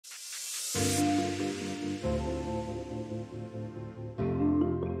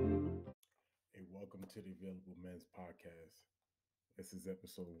to the Available Men's Podcast. This is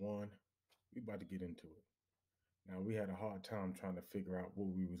episode one. We about to get into it. Now we had a hard time trying to figure out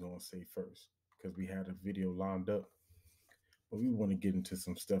what we was gonna say first because we had a video lined up, but we want to get into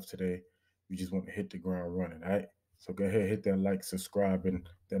some stuff today. We just want to hit the ground running. All right. So go ahead, hit that like, subscribe, and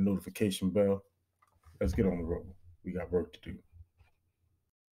that notification bell. Let's get on the road. We got work to do.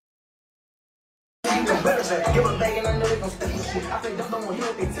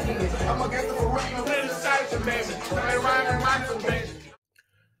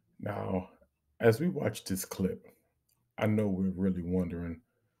 Now, as we watch this clip, I know we're really wondering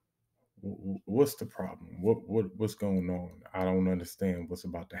what's the problem? What's going on? I don't understand what's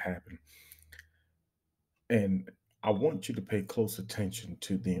about to happen. And I want you to pay close attention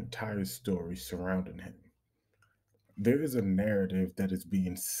to the entire story surrounding him. There is a narrative that is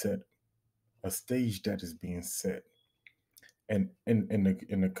being set, a stage that is being set. And in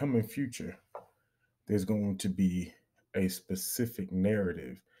the coming future, there's going to be a specific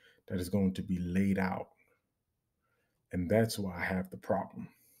narrative that is going to be laid out. And that's why I have the problem.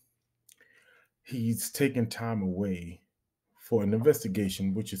 He's taken time away for an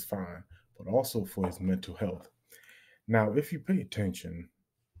investigation, which is fine, but also for his mental health. Now, if you pay attention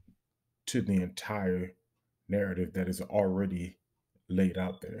to the entire narrative that is already laid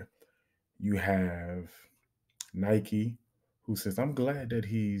out there, you have Nike, who says, I'm glad that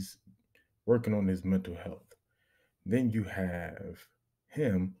he's working on his mental health. Then you have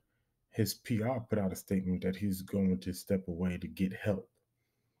him, his PR put out a statement that he's going to step away to get help.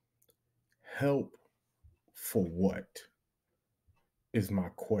 Help for what is my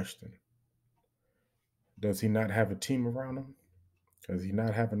question. Does he not have a team around him? Does he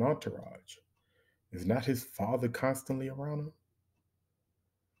not have an entourage? Is not his father constantly around him?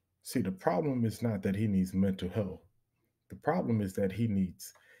 See, the problem is not that he needs mental health. The problem is that he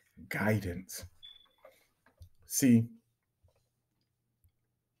needs guidance. See,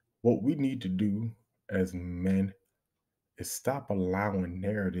 what we need to do as men is stop allowing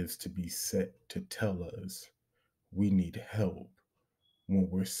narratives to be set to tell us we need help when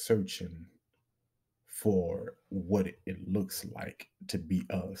we're searching for what it looks like to be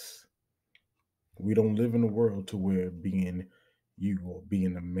us. We don't live in a world to where being you or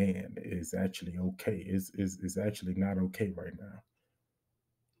being a man is actually okay. Is actually not okay right now.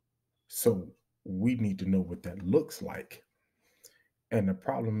 So we need to know what that looks like. And the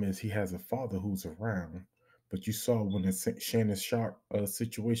problem is he has a father who's around. But you saw when the Shannon Sharp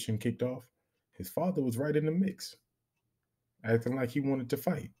situation kicked off, his father was right in the mix, acting like he wanted to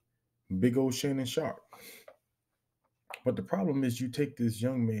fight. Big old Shannon Sharp. But the problem is you take this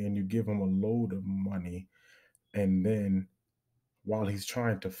young man, you give him a load of money, and then while he's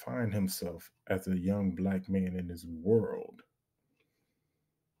trying to find himself as a young black man in this world,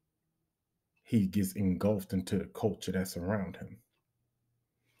 he gets engulfed into the culture that's around him.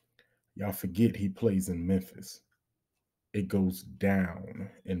 Y'all forget he plays in Memphis. It goes down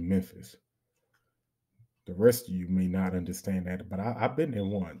in Memphis. The rest of you may not understand that, but I've been there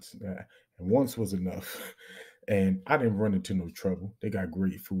once, and once was enough. And I didn't run into no trouble. They got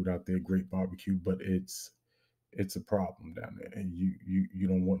great food out there, great barbecue, but it's a problem down there, and you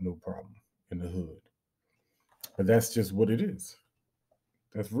don't want no problem in the hood. But that's just what it is.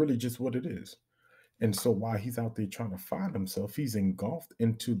 That's really just what it is. And so while he's out there trying to find himself, he's engulfed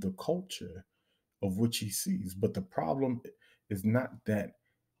into the culture of which he sees. But the problem is not that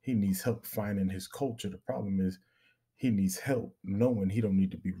he needs help finding his culture. The problem is he needs help knowing he don't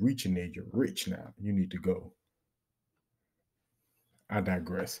need to be reaching there. You're rich now. You need to go. I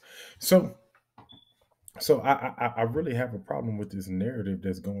digress. So I really have a problem with this narrative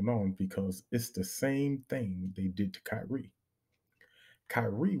that's going on because it's the same thing they did to Kyrie.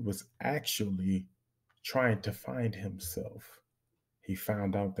 Kyrie was actually trying to find himself. He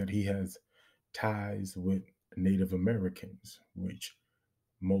found out that he has ties with Native Americans, which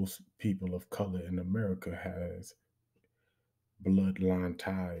most people of color in America has bloodline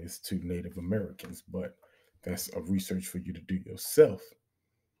ties to Native Americans, but that's a research for you to do yourself.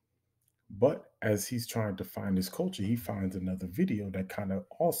 But as he's trying to find his culture, he finds another video that kind of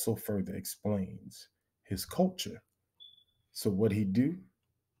also further explains his culture. So what he do?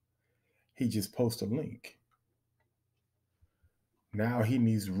 He just posts a link. Now he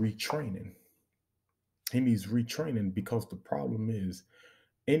needs retraining. He needs retraining because the problem is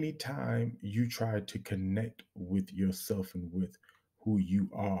anytime you try to connect with yourself and with who you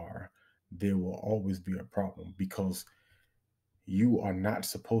are, there will always be a problem because you are not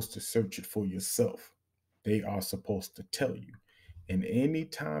supposed to search it for yourself. They are supposed to tell you. And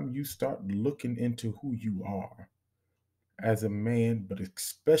anytime you start looking into who you are as a man, but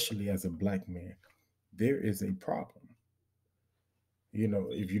especially as a black man, there is a problem.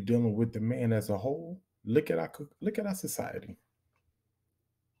 If you're dealing with the man as a whole, look at our society.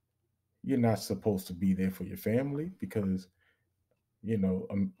 You're not supposed to be there for your family because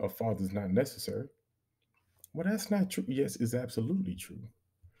a father's not necessary. Well, that's not true. Yes, it's absolutely true.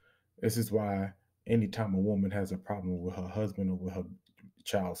 This is why anytime a woman has a problem with her husband or with her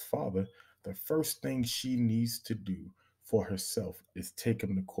child's father, the first thing she needs to do for herself is take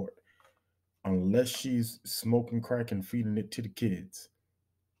him to court. Unless she's smoking crack and feeding it to the kids,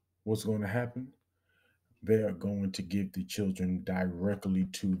 what's going to happen? They are going to give the children directly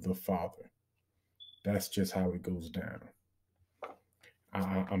to the father. That's just how it goes down.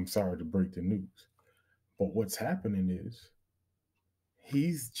 I'm sorry to break the news, but what's happening is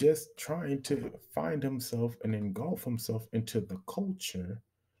he's just trying to find himself and engulf himself into the culture,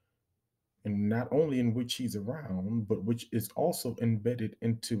 and not only in which he's around, but which is also embedded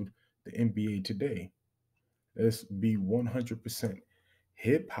into the NBA today. Let's be 100%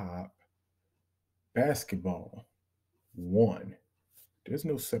 hip hop, basketball, one. There's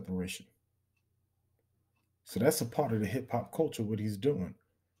no separation. So that's a part of the hip hop culture, what he's doing.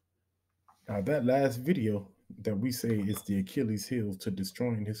 Now, that last video that we say is the Achilles heel to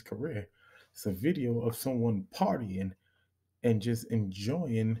destroying his career, it's a video of someone partying and just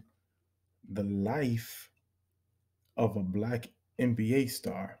enjoying the life of a black NBA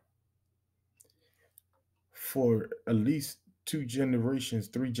star for at least two generations,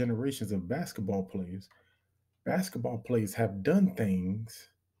 three generations of basketball players. Basketball players have done things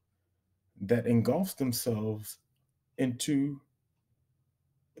that engulfs themselves into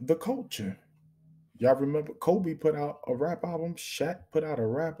the culture. Y'all remember Kobe put out a rap album, Shaq put out a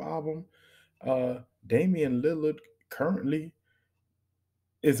rap album, Damian Lillard currently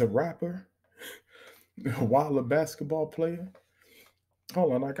is a rapper while a basketball player.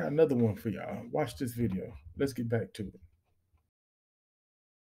 Hold on, I got another one for y'all. Watch this video. Let's get back to it.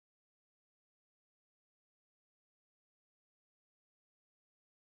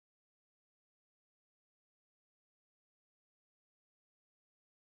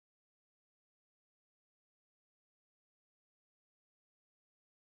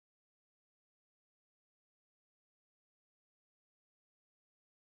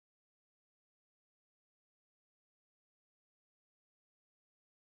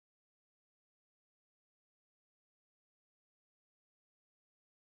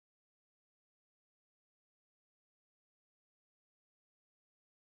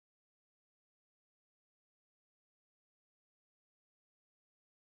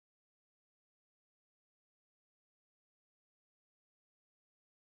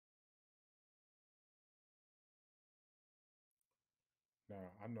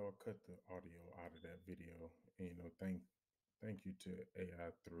 Now I know I cut the audio out of that video. And, thank you to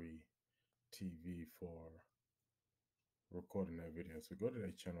AI3 TV for recording that video. So go to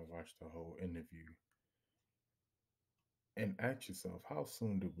that channel, watch the whole interview, and ask yourself, how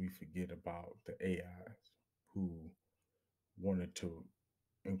soon did we forget about the AIs who wanted to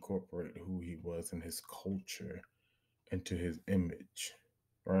incorporate who he was and his culture into his image,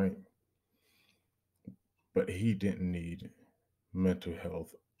 right? But he didn't need mental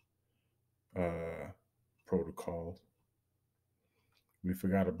health uh, protocols. We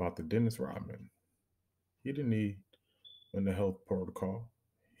forgot about the Dennis Rodman. He didn't need mental health protocol.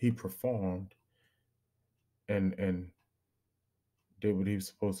 He performed and did what he was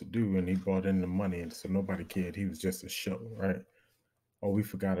supposed to do, and he brought in the money, and so nobody cared. He was just a show, right? Or we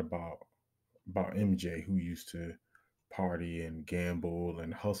forgot about MJ, who used to party and gamble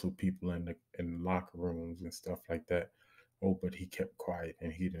and hustle people in locker rooms and stuff like that. Oh, but he kept quiet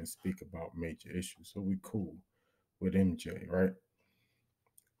and he didn't speak about major issues. So we cool with MJ, right?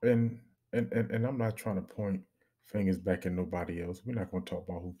 And and I'm not trying to point fingers back at nobody else. We're not going to talk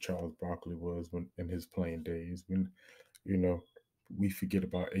about who Charles Barkley was when in his playing days. When you know we forget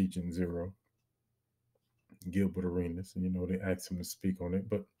about Agent Zero, Gilbert Arenas, and they asked him to speak on it,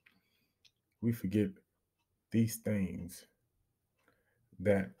 but we forget these things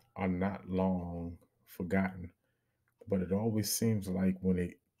that are not long forgotten. But it always seems like when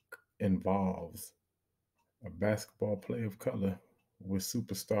it involves a basketball player of color with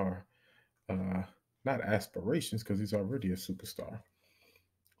superstar, uh, not aspirations, because he's already a superstar,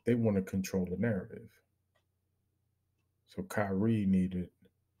 they want to control the narrative. So Kyrie needed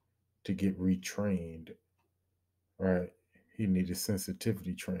to get retrained, right? He needed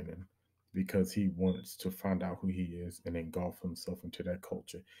sensitivity training because he wants to find out who he is and engulf himself into that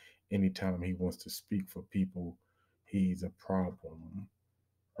culture. Anytime he wants to speak for people, he's a problem,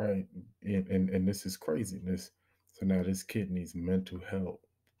 right? And this is craziness. So now this kid needs mental help,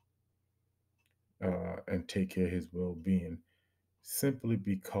 and take care of his well being simply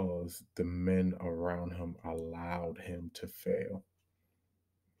because the men around him allowed him to fail.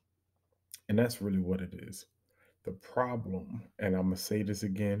 And that's really what it is. The problem, and I'm going to say this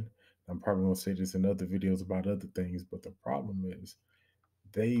again, I'm probably going to say this in other videos about other things, but the problem is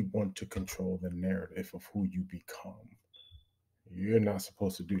they want to control the narrative of who you become. You're not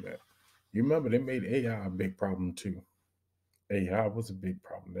supposed to do that. You remember they made AI a big problem too. AI was a big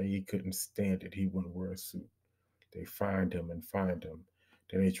problem. He couldn't stand it. He wouldn't wear a suit. They find him and find him.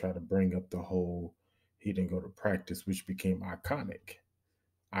 Then they try to bring up the whole he didn't go to practice, which became iconic,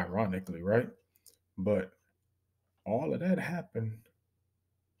 ironically, right? But all of that happened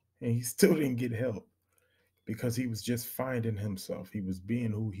and he still didn't get help because he was just finding himself. He was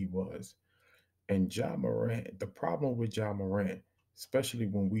being who he was. And Ja Morant, the problem with Ja Morant, especially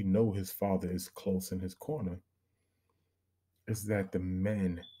when we know his father is close in his corner, is that the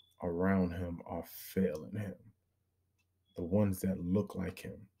men around him are failing him. The ones that look like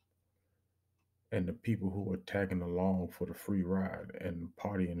him and the people who are tagging along for the free ride and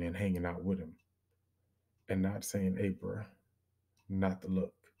partying and hanging out with him and not saying, hey, bruh, not the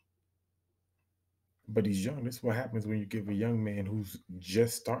look. But he's young. This is what happens when you give a young man who's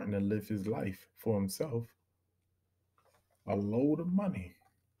just starting to live his life for himself a load of money.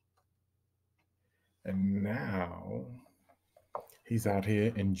 And now he's out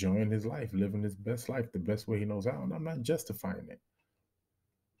here enjoying his life, living his best life the best way he knows how. And I'm not justifying it.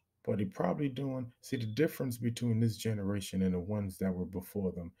 But he probably doing, see, the difference between this generation and the ones that were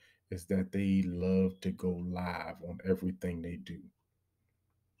before them is that they love to go live on everything they do.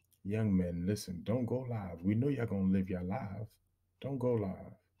 Young men, listen, don't go live. We know y'all gonna live your lives. Don't go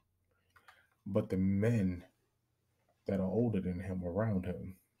live. But the men that are older than him around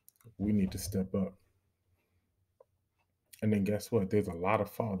him, we need to step up. And then guess what? There's a lot of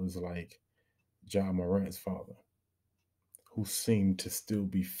fathers like Ja Morant's father who seem to still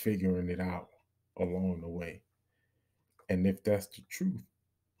be figuring it out along the way. And if that's the truth,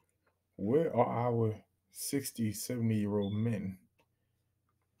 where are our 60, 70-year-old men?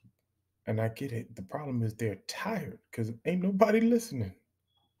 And I get it. The problem is they're tired because ain't nobody listening.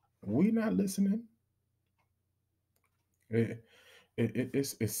 We not listening. It,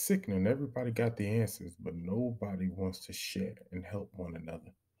 it's sickening. Everybody got the answers, but nobody wants to share and help one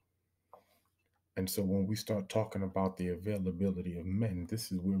another. And so when we start talking about the availability of men,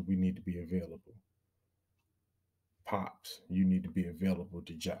 this is where we need to be available. Pops, you need to be available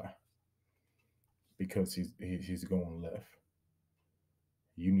to Ja because he's going left.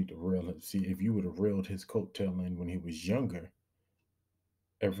 You need to reel him. See, if you would have reeled his coattail in when he was younger,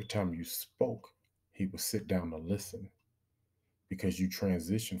 every time you spoke, he would sit down to listen because you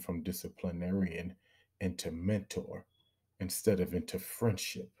transition from disciplinarian into mentor instead of into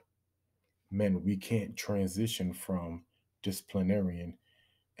friendship. Men, we can't transition from disciplinarian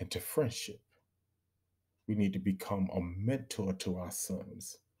into friendship. We need to become a mentor to our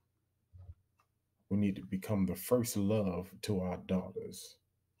sons. We need to become the first love to our daughters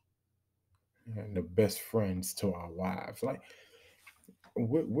and the best friends to our wives. Like,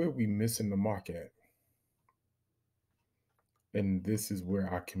 where we missing the mark at? And this is where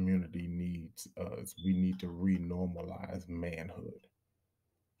our community needs us. We need to renormalize manhood.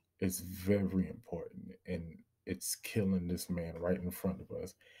 It's very important, and it's killing this man right in front of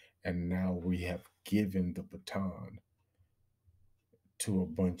us. And now we have given the baton to a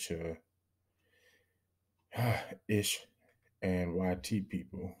bunch of ish and YT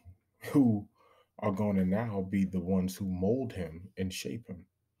people who are going to now be the ones who mold him and shape him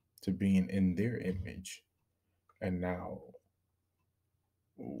to being in their image. And now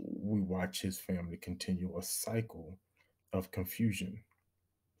we watch his family continue a cycle of confusion.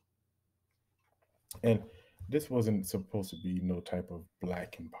 And this wasn't supposed to be no type of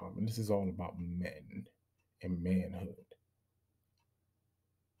black empowerment. This is all about men and manhood.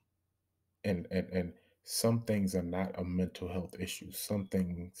 And some things are not a mental health issue. Some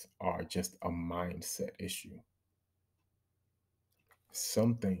things are just a mindset issue.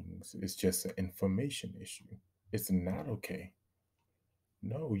 Some things is just an information issue. It's not okay.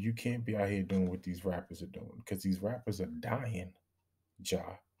 No, you can't be out here doing what these rappers are doing because these rappers are dying, Ja.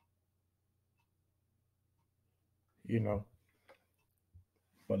 You know,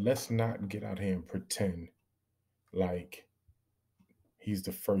 but let's not get out here and pretend like he's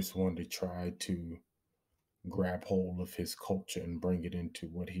the first one to try to grab hold of his culture and bring it into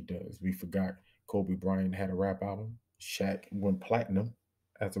what he does. We forgot Kobe Bryant had a rap album. Shaq went platinum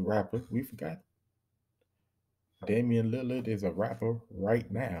as a rapper. We forgot. Damian Lillard is a rapper right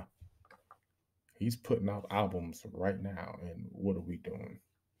now. He's putting out albums right now. And what are we doing?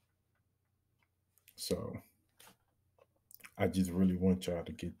 So I just really want y'all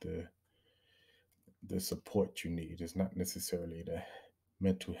to get the support you need. It's not necessarily the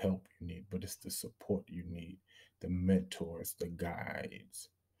mental help you need, but it's the support you need, the mentors, the guides,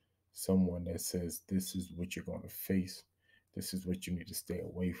 someone that says, this is what you're going to face, this is what you need to stay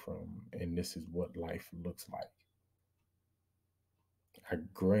away from, and this is what life looks like. I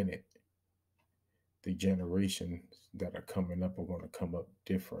granted the generations that are coming up are going to come up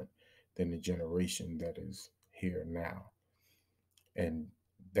different than the generation that is here now. And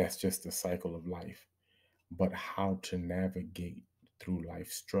that's just the cycle of life. But how to navigate through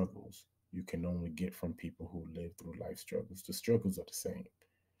life struggles, you can only get from people who live through life struggles. The struggles are the same.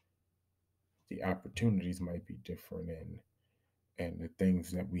 The opportunities might be different, and the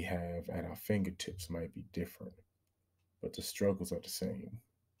things that we have at our fingertips might be different, but the struggles are the same.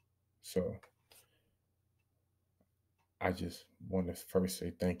 So I just want to first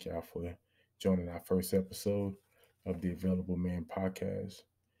say thank y'all for joining our first episode of the Available Man podcast.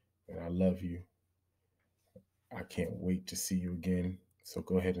 And I love you. I can't wait to see you again. So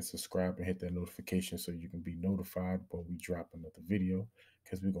go ahead and subscribe and hit that notification so you can be notified when we drop another video,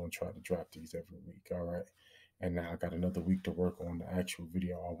 because we're going to try to drop these every week. All right. And now I got another week to work on the actual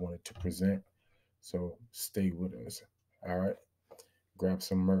video I wanted to present. So stay with us. All right. Grab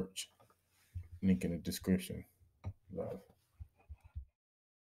some merch. Link in the description. Love.